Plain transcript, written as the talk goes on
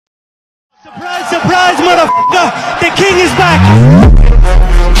Surprise, surprise, motherfucker! The king is back!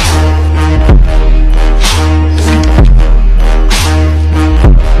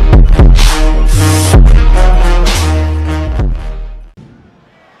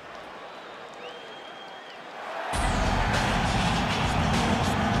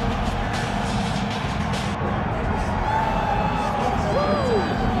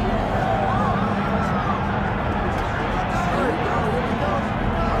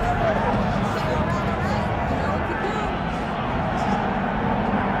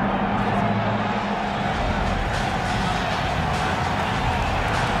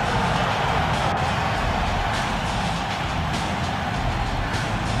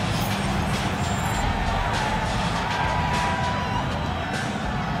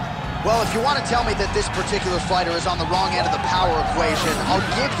 Well, if you want to tell me that this particular fighter is on the wrong end of the power equation, I'll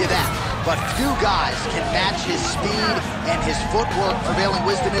give you that. But few guys can match his speed and his footwork. Prevailing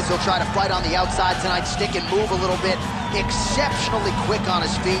wisdom is he'll try to fight on the outside tonight, stick and move a little bit. Exceptionally quick on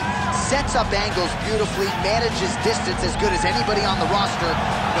his feet, sets up angles beautifully, manages distance as good as anybody on the roster,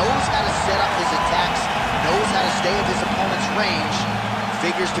 knows how to set up his attacks, knows how to stay at his opponent's range.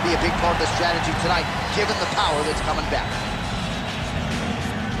 Figures to be a big part of the strategy tonight, given the power that's coming back.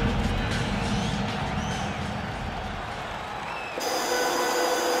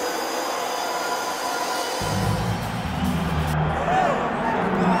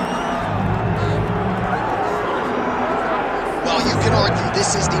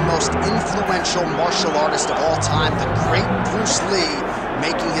 This is the most influential martial artist of all time, the great Bruce Lee,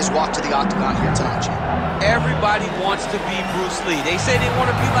 making his walk to the octagon here tonight, Jim. Everybody wants to be Bruce Lee. They say they want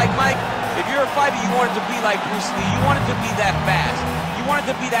to be like Mike. If you're a fighter, you want it to be like Bruce Lee. You want it to be that fast. You want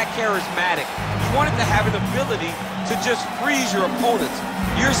it to be that charismatic. You want it to have an ability to just freeze your opponents.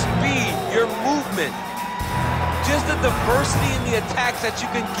 Your speed, your movement, just the diversity in the attacks that you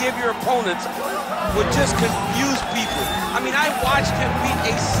can give your opponents would just confuse people. I mean, I watched him beat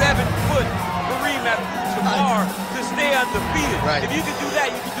a 7-foot Kareem Abdul-Jabbar to stay undefeated. Right. If you can do that,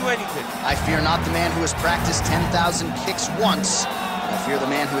 you can do anything. I fear not the man who has practiced 10,000 kicks once. I fear the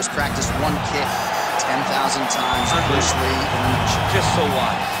man who has practiced one kick 10,000 times. Bruce Lee. Just so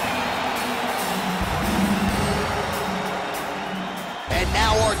wise. And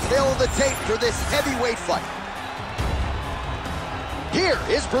now our tail of the tape for this heavyweight fight. Here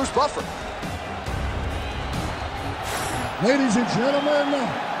is Bruce Buffer. Ladies and gentlemen,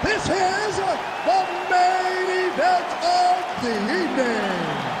 this is the main event of the evening.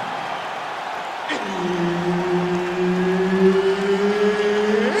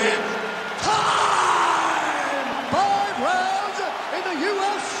 It's time! 5 rounds in the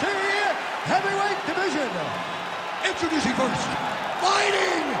UFC heavyweight division. Introducing first,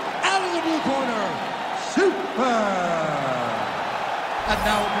 fighting out of the blue corner, Super. And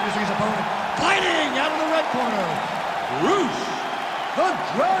now introducing his opponent, fighting out of the red corner, Bruce the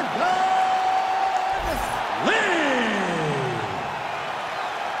Dragon Lee.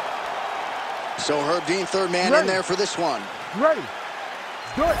 So Herb Dean, third man in there for this one. Ready.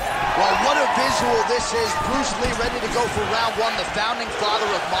 Good. Well, what a visual this is. Bruce Lee ready to go for round one, the founding father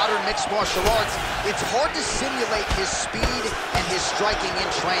of modern mixed martial arts. It's hard to simulate his speed and his striking in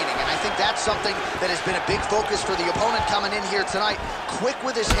training, and I think that's something that has been a big focus for the opponent coming in here tonight. Quick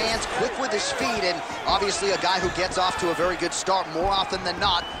with his hands, quick with his feet, and obviously a guy who gets off to a very good start more often than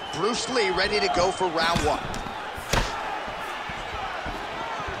not. Bruce Lee ready to go for round one.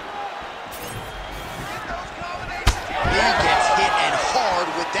 Lee gets hit and hard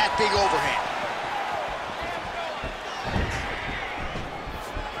with that big overhand.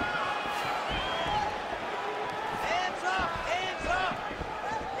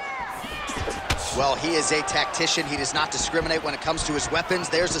 Well, he is a tactician. He does not discriminate when it comes to his weapons.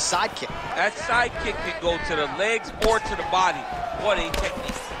 There's a side kick. That side kick can go to the legs or to the body. What a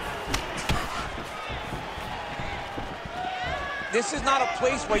technique. This is not a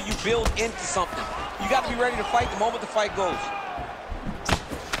place where you build into something. You got to be ready to fight the moment the fight goes.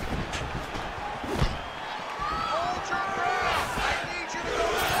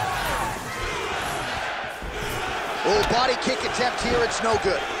 Oh, body kick attempt here. It's no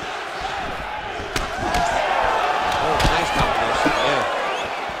good. Oh, nice combination, yeah.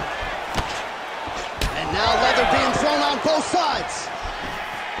 And now leather being thrown on both sides.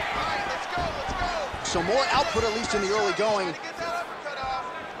 All right, let's go. So more output, at least in the early going. Get that uppercut off.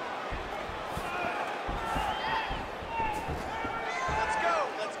 Let's go.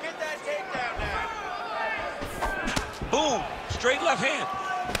 Let's get that takedown now. Boom, straight left hand.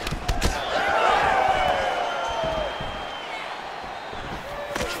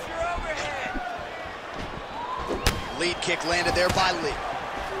 Lead kick landed there by Lee.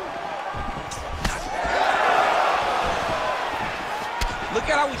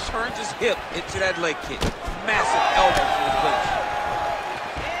 how he turns his hip into that leg kick. Massive elbow to the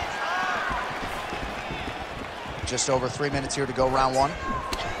face. Just over 3 minutes here to go, round one.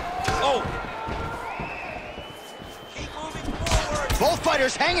 Oh! Keep moving forward. Both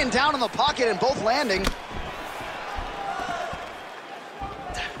fighters hanging down in the pocket and both landing.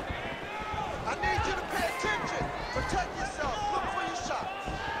 I need you to pay attention. Protect yourself. Look for your shots.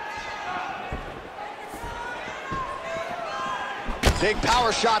 Big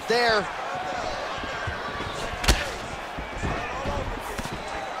power shot there.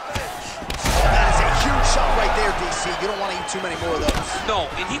 That is a huge shot right there, DC. You don't want to eat too many more of those. No,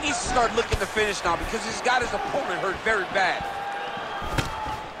 and he needs to start looking to finish now because he's got his opponent hurt very bad.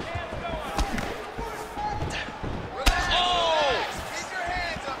 Oh! Keep your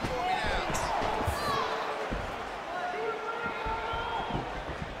hands up for me now.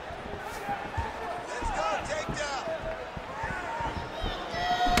 Let's go, takedown.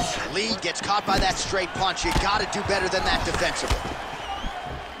 Lee gets caught by that straight punch. You got to do better than that defensively.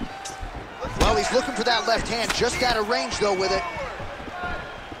 Well, he's looking for that left hand, just out of range, though, with it.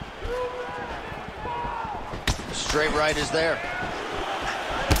 Straight right is there.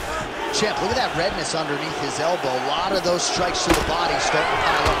 Champ, look at that redness underneath his elbow. A lot of those strikes to the body starting to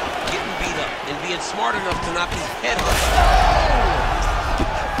pile up. Getting beat up and being smart enough to knock his head off.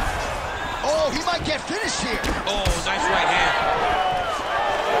 Oh, he might get finished here. Oh, nice right hand.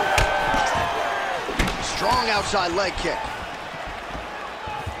 Strong outside leg kick.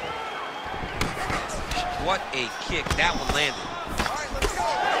 What a kick. That one landed. All right, let's go.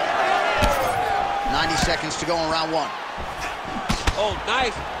 90 seconds to go in round one. Oh,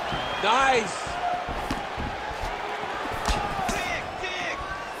 nice. Nice. Dig.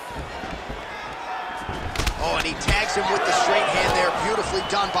 Oh, and he tags him with the straight hand there. Beautifully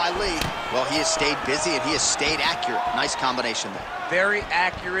done by Lee. Well, he has stayed busy and he has stayed accurate. Nice combination there. Very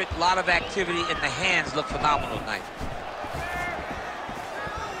accurate. A lot of activity, and the hands look phenomenal tonight.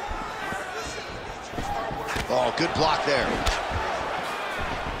 Oh, good block there.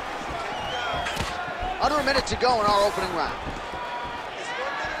 Under a minute to go in our opening round. It's 1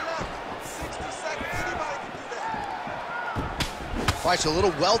 minute left. 60 seconds. Anybody can do that. All right, so a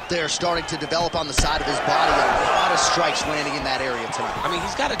little welt there starting to develop on the side of his body. A lot of strikes landing in that area tonight. I mean,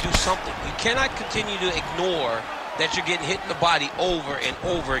 he's got to do something. You cannot continue to ignore that you're getting hit in the body over and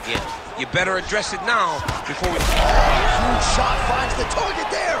over again. You better address it now before we... Huge shot finds the target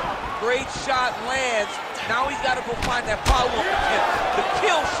there. Great shot lands. Now he's got to go find that follow-up attempt. The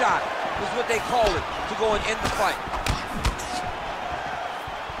kill shot is what they call it, to go and end the fight.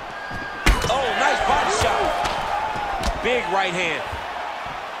 Oh, nice body shot. Big right hand.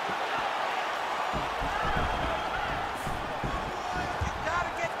 You gotta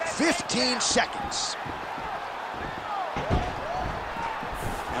get that. 15 seconds.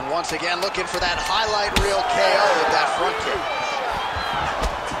 And once again, looking for that highlight reel KO with that front kick.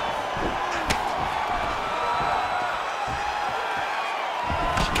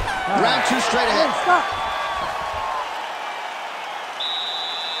 Round two straight ahead. Stop.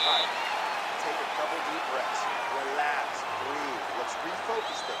 All right, take a couple deep breaths. Relax, breathe. Let's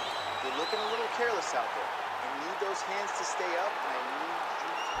refocus them. You're looking a little careless out there. I need those hands to stay up, and I need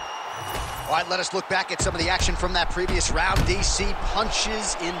you to... All right, let us look back at some of the action from that previous round. DC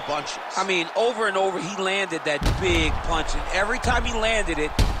punches in bunches. I mean, over and over, he landed that big punch, and every time he landed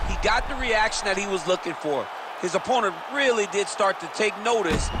it, he got the reaction that he was looking for. His opponent really did start to take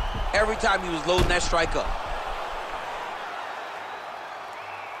notice every time he was loading that strike up.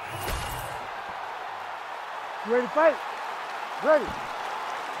 You ready to fight? Ready.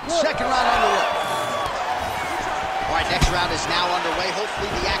 Second round underway. All right, next round is now underway. Hopefully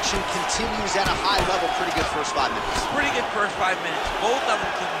the action continues at a high level. Pretty good first 5 minutes. Pretty good first 5 minutes. Both of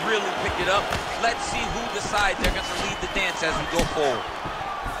them can really pick it up. Let's see who decides they're going to lead the dance as we go forward.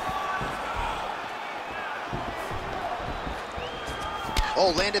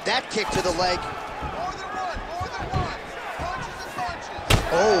 Oh, landed that kick to the leg. More than one. Punches and punches.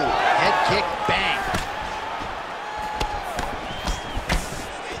 Oh, head kick, bang.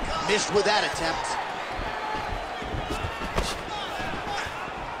 Missed with that attempt.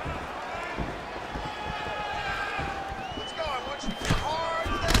 Let's go. I want you to get hard.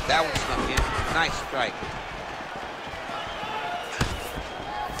 That one snuck in. Nice strike.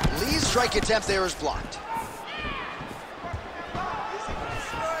 Lee's strike attempt there is blocked.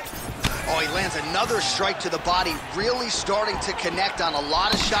 Oh, he lands another strike to the body, really starting to connect on a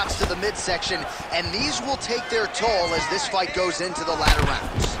lot of shots to the midsection, and these will take their toll as this fight goes into the latter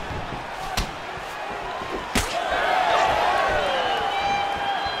rounds.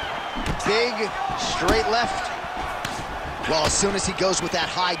 Big straight left. Well, as soon as he goes with that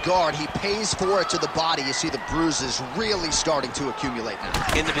high guard, he pays for it to the body. You see the bruises really starting to accumulate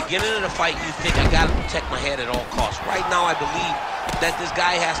now. In the beginning of the fight, you think, I gotta protect my head at all costs. Right now, I believe that this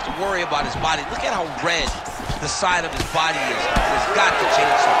guy has to worry about his body. Look at how red the side of his body is. It's got to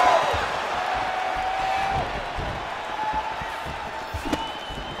change something.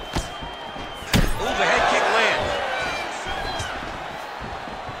 Ooh, the head kick lands.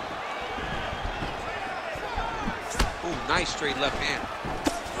 Ooh, nice straight left hand.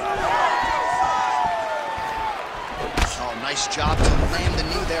 Oh, nice job to land the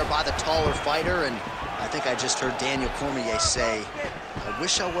knee there by the taller fighter, and I think I just heard Daniel Cormier say, I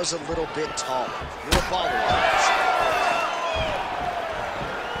wish I was a little bit taller, more baller-wise.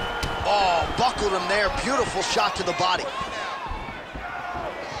 Oh, buckled him there, beautiful shot to the body.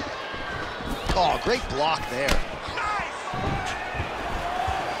 Oh, great block there.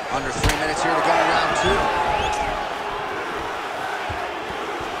 Under 3 minutes here to go in round 2.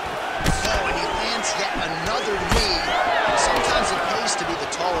 Oh, and he lands yet another knee. And sometimes it pays to be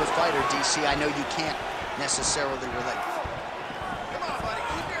the taller fighter, DC. I know you can't necessarily relate. Come on, buddy.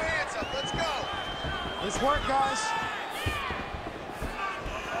 Keep your hands up. Let's go. Nice work, guys.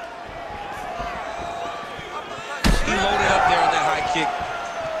 He loaded up there on that high kick.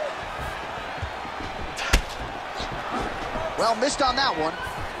 Well, missed on that one.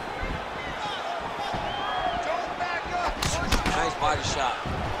 Don't back up. Nice body shot.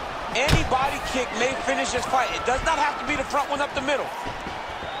 Any body kick may finish this fight. It does not have to be the front one up the middle.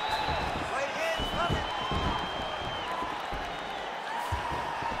 Right hand coming.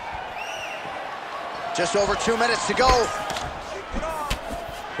 Just over 2 minutes to go.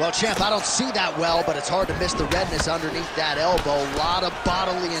 Well, champ, I don't see that well, but it's hard to miss the redness underneath that elbow. A lot of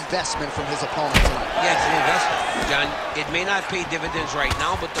bodily investment from his opponent tonight. Yeah, it's an investment, John. It may not pay dividends right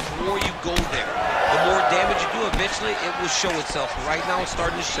now, but the more you go there, the more damage you do, eventually it will show itself. Right now, it's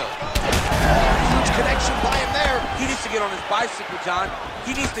starting to show. Huge connection by him there. He needs to get on his bicycle, John.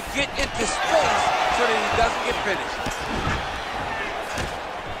 He needs to get into space so that he doesn't get finished.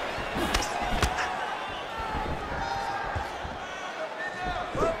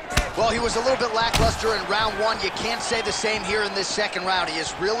 Well, he was a little bit lackluster in round 1. You can't say the same here in this second round. He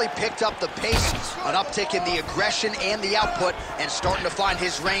has really picked up the pace, an uptick in the aggression and the output, and starting to find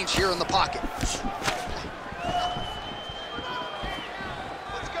his range here in the pocket. Let's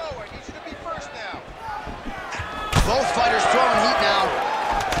go. I need you to be first now. Both fighters throwing heat now.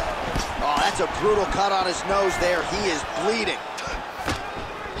 Oh, that's a brutal cut on his nose there. He is bleeding.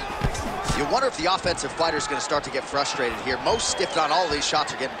 You wonder if the offensive fighter is going to start to get frustrated here. Most, if not all of these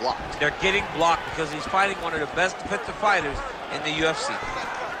shots are getting blocked. They're getting blocked because he's fighting one of the best defensive fighters in the UFC.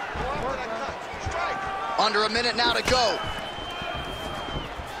 Under a minute now to go.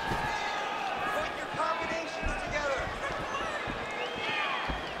 Put your combinations together.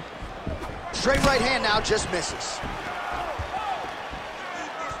 Straight right hand now, just misses.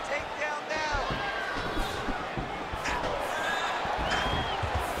 Keep this takedown down.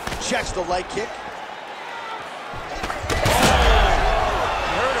 Checks the leg kick.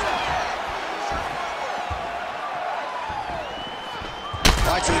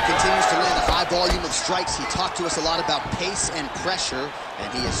 All right, so he continues to land a high volume of strikes. He talked to us a lot about pace and pressure,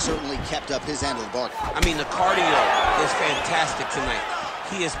 and he has certainly kept up his end of the bargain. I mean, the cardio is fantastic tonight.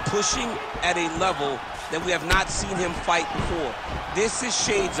 He is pushing at a level that we have not seen him fight before. This is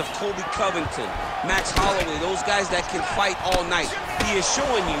shades of Colby Covington, Max Holloway, those guys that can fight all night. He is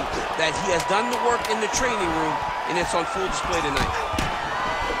showing you that he has done the work in the training room, and it's on full display tonight.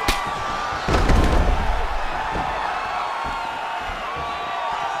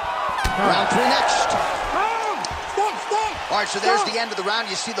 Round 3 next. Stop! All right, so there's the end of the round.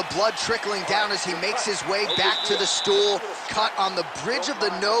 You see the blood trickling down as he makes his way back to the stool. Cut on the bridge of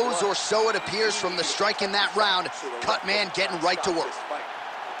the nose, or so it appears from the strike in that round. Cut man getting right to work.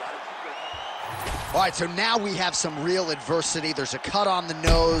 All right, so now we have some real adversity. There's a cut on the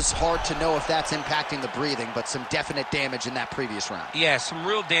nose. Hard to know if that's impacting the breathing, but some definite damage in that previous round. Yeah, some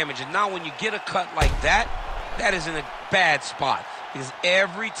real damage. And now when you get a cut like that, that is in a bad spot. Because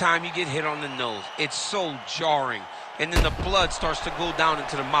every time you get hit on the nose, it's so jarring. And then the blood starts to go down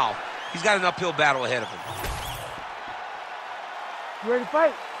into the mouth. He's got an uphill battle ahead of him. You ready to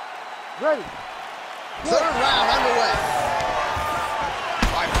fight? Ready. Third round underway.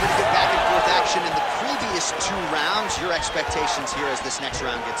 All right, pretty good back and forth action in the previous 2 rounds. Your expectations here as this next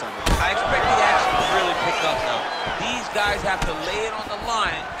round gets underway? I expect the action to really pick up now. These guys have to lay it on the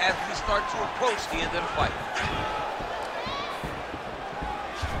line as we start to approach the end of the fight.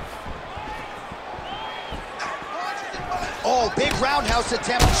 Oh, big roundhouse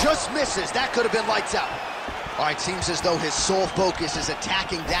attempt, just misses. That could have been lights out. All right, seems as though his sole focus is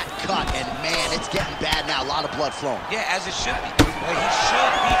attacking that cut, and man, it's getting bad now. A lot of blood flowing. Yeah, as it should be. He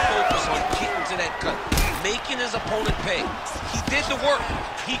should be focused on getting to that cut, making his opponent pay. He did the work.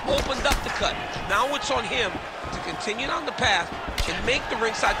 He opened up the cut. Now it's on him to continue on the path and make the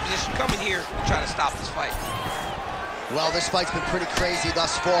ringside position, come in here and try to stop this fight. Well, this fight's been pretty crazy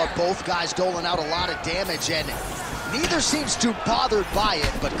thus far. Both guys doling out a lot of damage, and neither seems too bothered by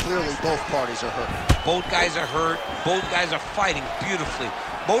it, but clearly both parties are hurt. Both guys are hurt. Both guys are fighting beautifully.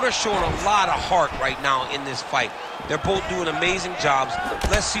 Both are showing a lot of heart right now in this fight. They're both doing amazing jobs.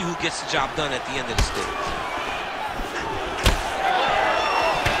 Let's see who gets the job done at the end of the stage.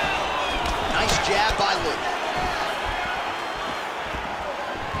 Nice jab by Lee.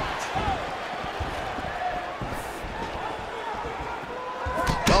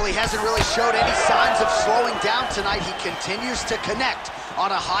 Well, he hasn't really showed any signs of slowing down tonight. He continues to connect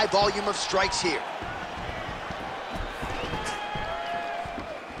on a high volume of strikes here.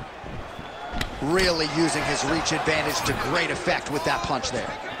 Really using his reach advantage to great effect with that punch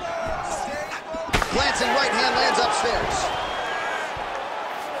there. Glancing right hand lands upstairs.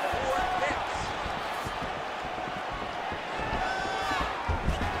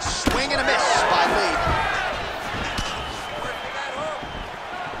 Swing and a miss by Lee.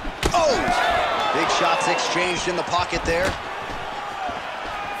 Oh! Big shots exchanged in the pocket there.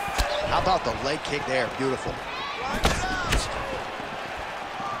 How about the leg kick there? Beautiful.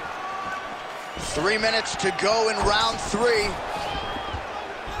 3 minutes to go in round 3.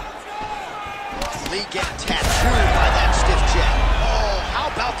 Lee getting tattooed by that stiff jab. Oh, how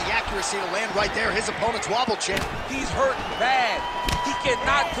about the accuracy to land right there? His opponent's wobble chin. He's hurting bad. He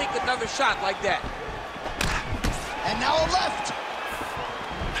cannot take another shot like that. And now a left.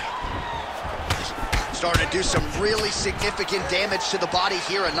 Starting to do some really significant damage to the body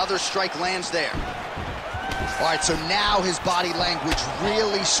here. Another strike lands there. All right, so now his body language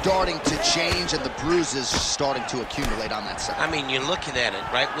really starting to change and the bruises starting to accumulate on that side. I mean, you're looking at it,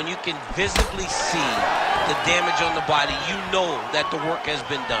 right? When you can visibly see the damage on the body, you know that the work has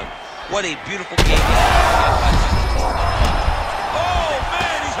been done. What a beautiful game. Oh,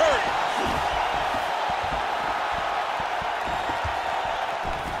 man, he's hurt.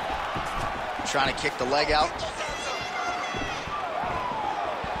 Trying to kick the leg out.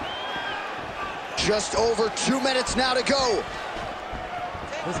 Just over 2 minutes now to go.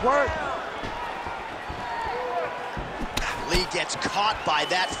 This work. Lee gets caught by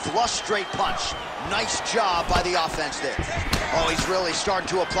that flush straight punch. Nice job by the offense there. Oh, he's really starting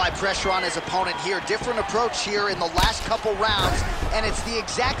to apply pressure on his opponent here. Different approach here in the last couple rounds, and it's the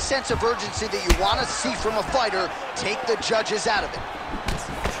exact sense of urgency that you want to see from a fighter. Take the judges out of it.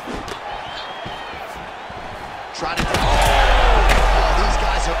 Trying to... Oh, these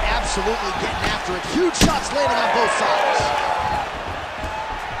guys are absolutely getting after it. Huge shots landing on both sides.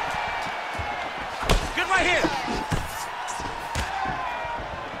 Good right here.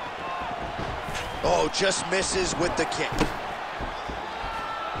 Oh, just misses with the kick.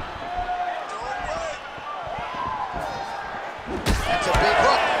 That's a big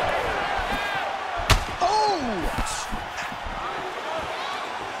hook. Oh!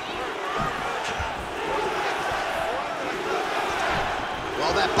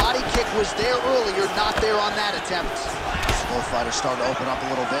 Well, that body kick was there earlier, not there on that attempt. Both fighters starting to open up a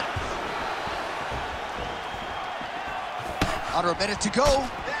little bit. Under a minute to go.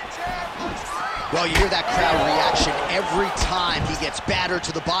 Well, you hear that crowd reaction every time he gets battered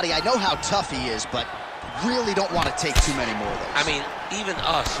to the body. I know how tough he is, but really don't want to take too many more of those. I mean, even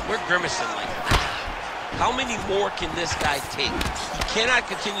us, we're grimacing like, how many more can this guy take? He cannot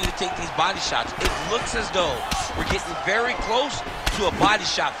continue to take these body shots. It looks as though we're getting very close to a body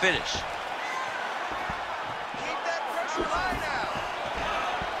shot finish. Keep that pressure high now.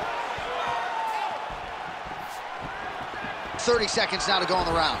 30 seconds now to go in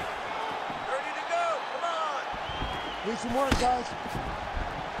the round. 30 to go, come on. Need some work, guys.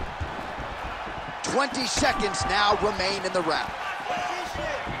 20 seconds now remain in the round.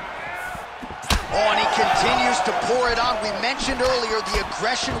 Oh, and he continues to pour it on. We mentioned earlier the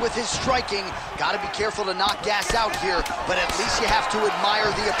aggression with his striking. Got to be careful to not gas out here, but at least you have to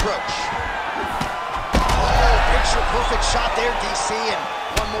admire the approach. Oh, picture perfect shot there, DC, and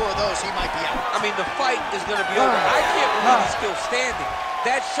one more of those, he might be out. I mean, the fight is going to be over. I can't believe he's still standing.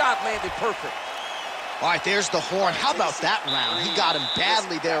 That shot landed perfect. All right, there's the horn. How about that round? He got him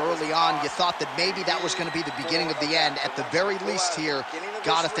badly there early on. You thought that maybe that was going to be the beginning of the end. At the very least here,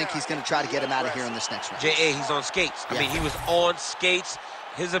 got to think he's going to try to get him out of here in this next round. J.A., he's on skates. I mean, he was on skates.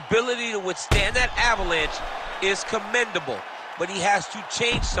 His ability to withstand that avalanche is commendable, but he has to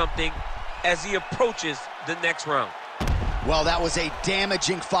change something as he approaches the next round. Well, that was a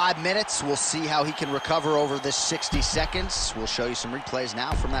damaging 5 minutes. We'll see how he can recover over this 60 seconds. We'll show you some replays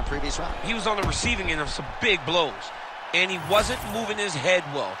now from that previous round. He was on the receiving end of some big blows, and he wasn't moving his head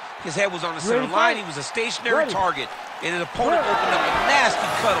well. His head was on the center line. He was a stationary target, and his opponent opened up a nasty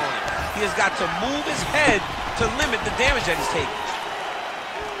cut on him. He has got to move his head to limit the damage that he's taking.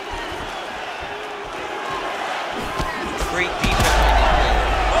 Great defense.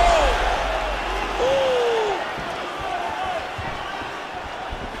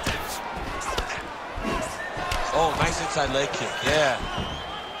 Oh, nice inside leg kick, yeah.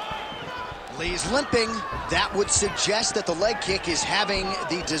 Lee's limping. That would suggest that the leg kick is having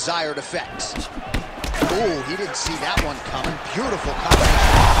the desired effects. Oh, he didn't see that one coming. Beautiful combination.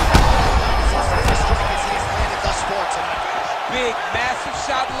 Thus far tonight. Big, massive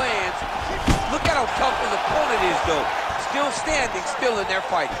shot lands. Look at how tough his opponent is, though. Still standing, still in there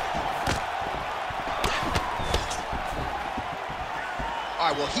fighting.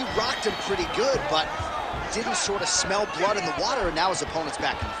 All right, well, he rocked him pretty good, but didn't sort of smell blood in the water, and now his opponent's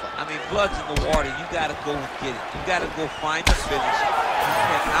back in the fight. I mean, blood's in the water. You got to go get it. You got to go find the finish. You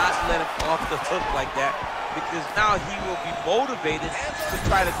cannot let him off the hook like that, because now he will be motivated to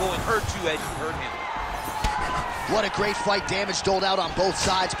try to go and hurt you as you hurt him. What a great fight. Damage doled out on both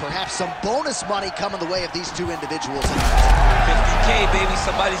sides. Perhaps some bonus money coming the way of these two individuals. 50K, baby.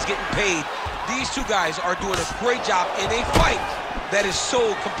 Somebody's getting paid. These two guys are doing a great job in a fight that is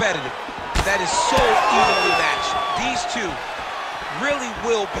so competitive, that is so evenly matched. These two really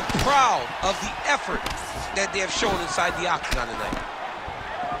will be proud of the effort that they have shown inside the octagon tonight.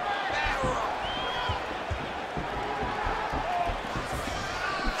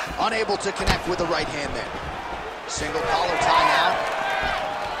 Unable to connect with the right hand there. Single collar tie now.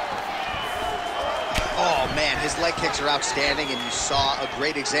 Oh, man, his leg kicks are outstanding, and you saw a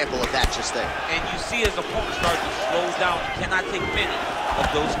great example of that just there. And you see his opponent start to slow down. He cannot take many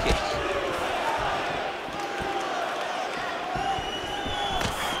of those kicks.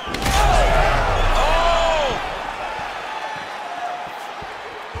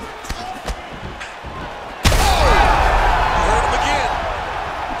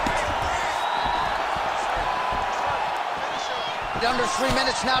 Under 3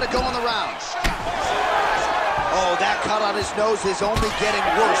 minutes now to go in the round. Oh, that cut on his nose is only getting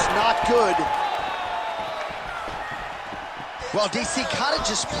worse. Not good. Well, DC kind of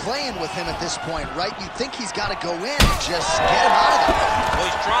just playing with him at this point, right? You think he's got to go in and just get him out of there. Well,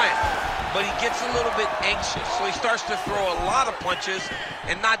 he's trying, but he gets a little bit anxious. So he starts to throw a lot of punches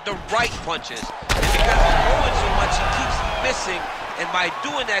and not the right punches. And because he's throwing so much, he keeps missing. And by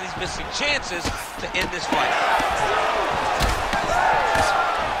doing that, he's missing chances to end this fight.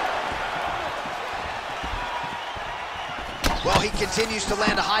 Well, he continues to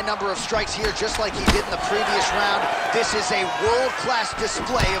land a high number of strikes here, just like he did in the previous round. This is a world-class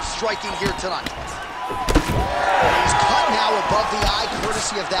display of striking here tonight. He's cut now above the eye,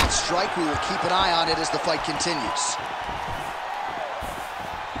 courtesy of that strike. We will keep an eye on it as the fight continues.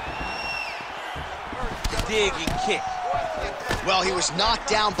 Dig and kick. Well, he was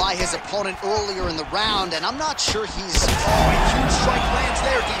knocked down by his opponent earlier in the round, and I'm not sure he's... Oh, a huge strike lands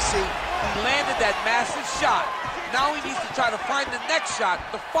there, DC. He landed that massive shot. Now he needs to try to find the next shot,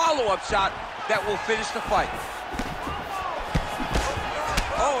 the follow-up shot that will finish the fight.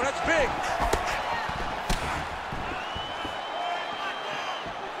 Oh, that's big.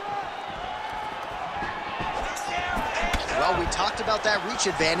 Well, we talked about that reach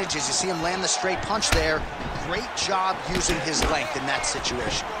advantage as you see him land the straight punch there. Great job using his length in that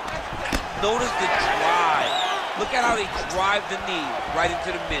situation. Notice the drive. Look at how they drive the knee right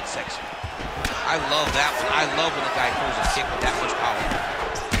into the midsection. I love that one. I love when a guy throws a kick with that much power.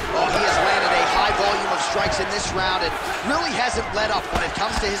 Oh, he has landed a high volume of strikes in this round and really hasn't let up when it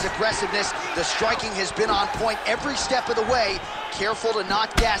comes to his aggressiveness. The striking has been on point every step of the way. Careful to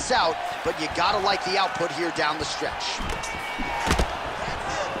not gas out, but you gotta like the output here down the stretch.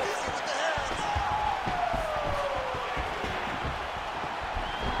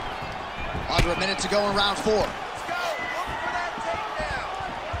 Under a minute to go in round 4.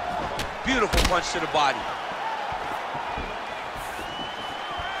 Beautiful punch to the body.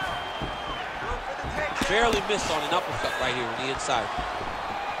 Barely missed on an uppercut right here on the inside.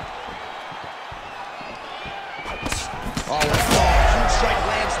 Oh, huge strike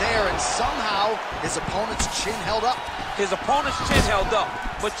lands there, and somehow his opponent's chin held up. His opponent's chin held up,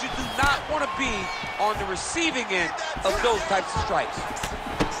 but you do not want to be on the receiving end of those types of strikes.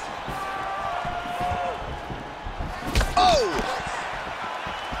 Oh!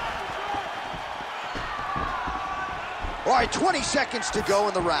 All right, 20 seconds to go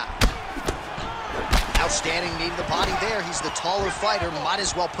in the round. Outstanding knee to the body there. He's the taller fighter. Might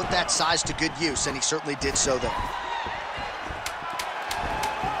as well put that size to good use, and he certainly did so there.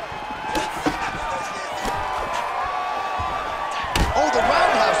 Oh, the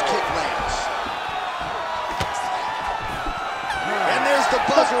roundhouse kick lands. And there's the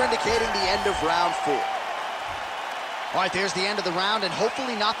buzzer indicating the end of round 4. All right, there's the end of the round, and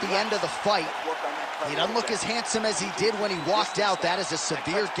hopefully not the end of the fight. He doesn't look as handsome as he did when he walked out. That is a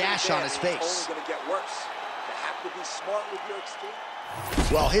severe gash on his face.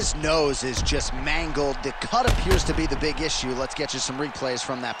 Well, his nose is just mangled. The cut appears to be the big issue. Let's get you some replays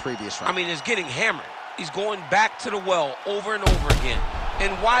from that previous round. I mean, it's getting hammered. He's going back to the well over and over again.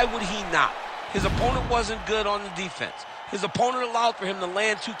 And why would he not? His opponent wasn't good on the defense. His opponent allowed for him to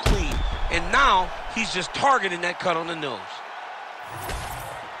land too clean. And now he's just targeting that cut on the nose.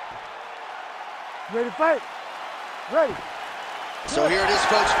 Ready to fight? Ready. So here it is,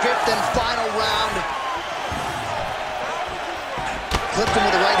 folks, 5th and final round. Clipped him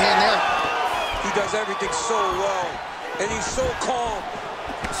with the right hand there. He does everything so well, and he's so calm.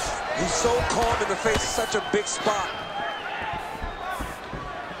 He's so calm in the face of such a big spot.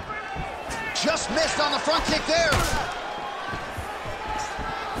 Just missed on the front kick there.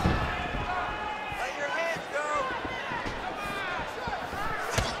 Let your hands go.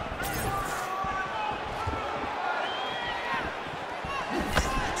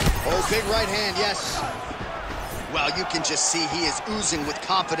 Oh, big right hand, yes. Well, you can just see he is oozing with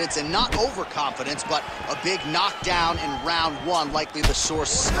confidence, and not overconfidence, but a big knockdown in round 1, likely the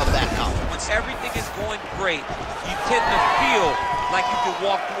source of that confidence. When everything is going great, you tend to feel like you can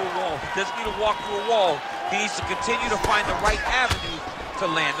walk through a wall. He doesn't need to walk through a wall. He needs to continue to find the right avenue to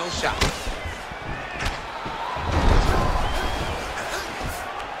land those shots.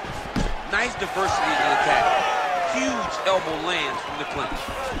 Nice diversity in the attack. Huge elbow lands from the clinch.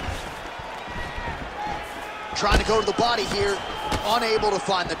 Trying to go to the body here, unable to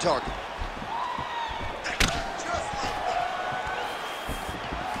find the target.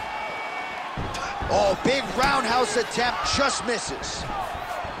 Oh, big roundhouse attempt, just misses.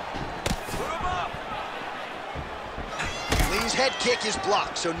 Lee's head kick is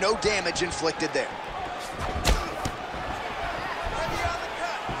blocked, so no damage inflicted there.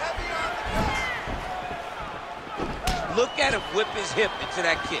 Look at him whip his hip into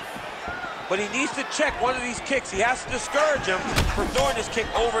that kick. But he needs to check one of these kicks. He has to discourage him from throwing this kick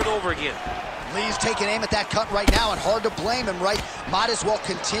over and over again. Lee's taking aim at that cut right now, and hard to blame him, right? Might as well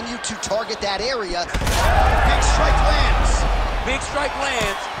continue to target that area. Big strike lands. Big strike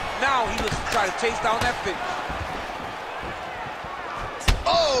lands. Now he looks to try to chase down that finish.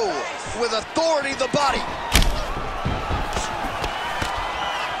 Oh, with authority, the body.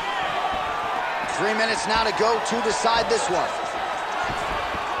 3 minutes now to go to decide this one.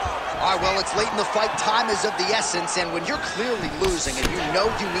 All right, well, it's late in the fight. Time is of the essence, and when you're clearly losing and you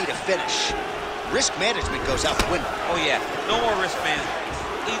know you need a finish, risk management goes out the window. Oh, yeah. No more risk management.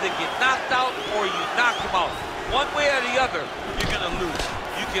 Either get knocked out or you knock him out. One way or the other, you're going to lose.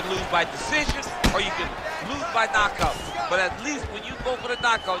 You can lose by decision or you can lose by knockout. But at least when you go for the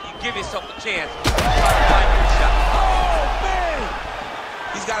knockout, you give yourself a chance to try to find your shot. Oh, man!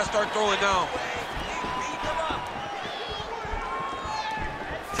 He's got to start throwing down.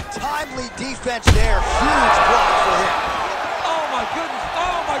 Timely defense there. Huge block for him. Oh, my goodness.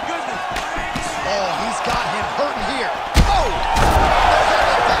 Oh, my goodness. Oh, he's got him hurting here. Oh!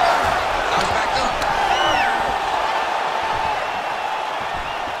 Now he's back up.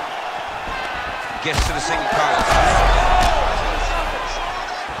 Gets to the single collar.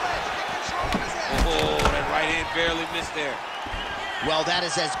 Oh, that right hand barely missed there. Well, that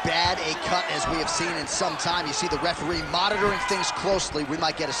is as bad a cut as we have seen in some time. You see the referee monitoring things closely. We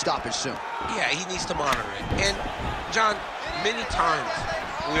might get a stoppage soon. Yeah, he needs to monitor it. And, John, many times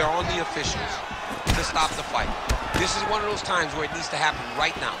we are on the officials to stop the fight. This is one of those times where it needs to happen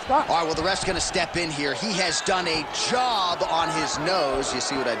right now. All right, well, the ref's going to step in here. He has done a job on his nose. You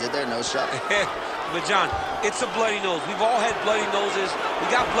see what I did there? Nose job. But, John, it's a bloody nose. We've all had bloody noses.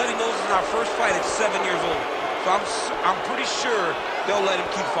 We got bloody noses in our first fight at 7 years old. So I'm pretty sure they'll let him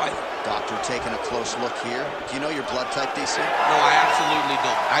keep fighting. Doctor taking a close look here. Do you know your blood type, DC? No, I absolutely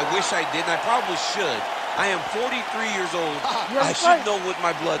don't. I wish I did, and I probably should. I am 43 years old. I should know what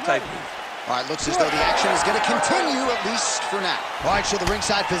my blood type is. All right, looks as though the action is going to continue, at least for now. All right, so the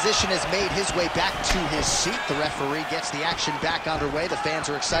ringside physician has made his way back to his seat. The referee gets the action back underway. The fans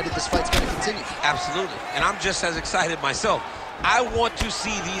are excited this fight's going to continue. Absolutely, and I'm just as excited myself. I want to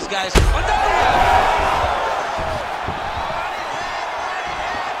see these guys.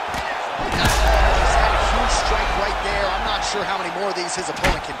 sure how many more of these his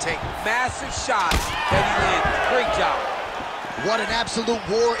opponent can take. Massive shots that he landed. Great job. What an absolute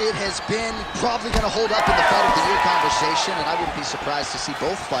war it has been. Probably going to hold up in the Fight of the Year conversation, and I wouldn't be surprised to see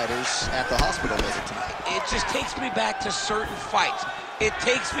both fighters at the hospital later tonight. It just takes me back to certain fights. It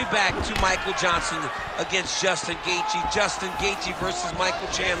takes me back to Michael Johnson against Justin Gaethje. Justin Gaethje versus Michael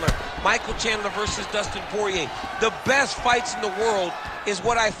Chandler. Michael Chandler versus Dustin Poirier. The best fights in the world is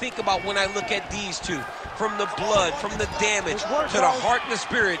what I think about when I look at these two. From the blood, from the damage, to the heart and the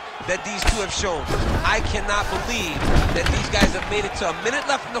spirit that these two have shown. I cannot believe that these guys have made it to a minute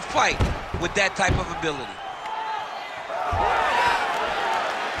left in the fight with that type of ability.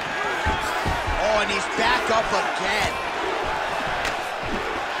 Oh, and he's back up again.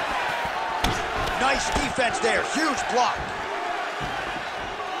 Nice defense there, huge block.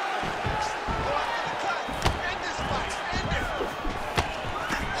 End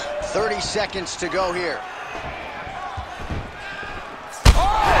 30 seconds to go here.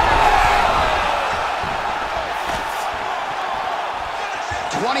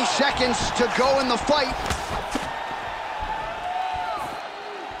 20 seconds to go in the fight.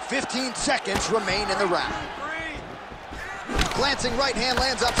 15 seconds remain in the round. Glancing right hand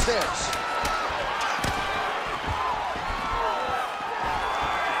lands upstairs.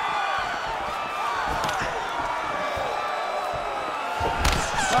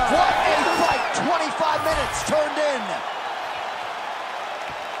 What a fight! 25 minutes turned in.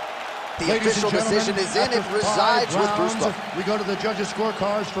 The official decision is in. It resides with Bruce Buffer. We go to the judges'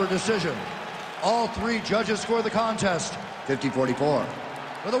 scorecards for a decision. All three judges score the contest 50-44.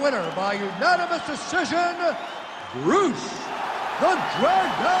 For the winner by unanimous decision, Bruce the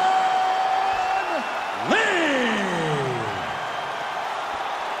Dragon Lee.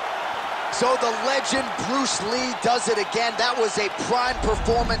 So the legend Bruce Lee does it again. That was a prime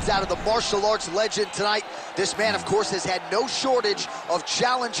performance out of the martial arts legend tonight. This man, of course, has had no shortage of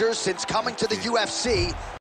challengers since coming to the UFC.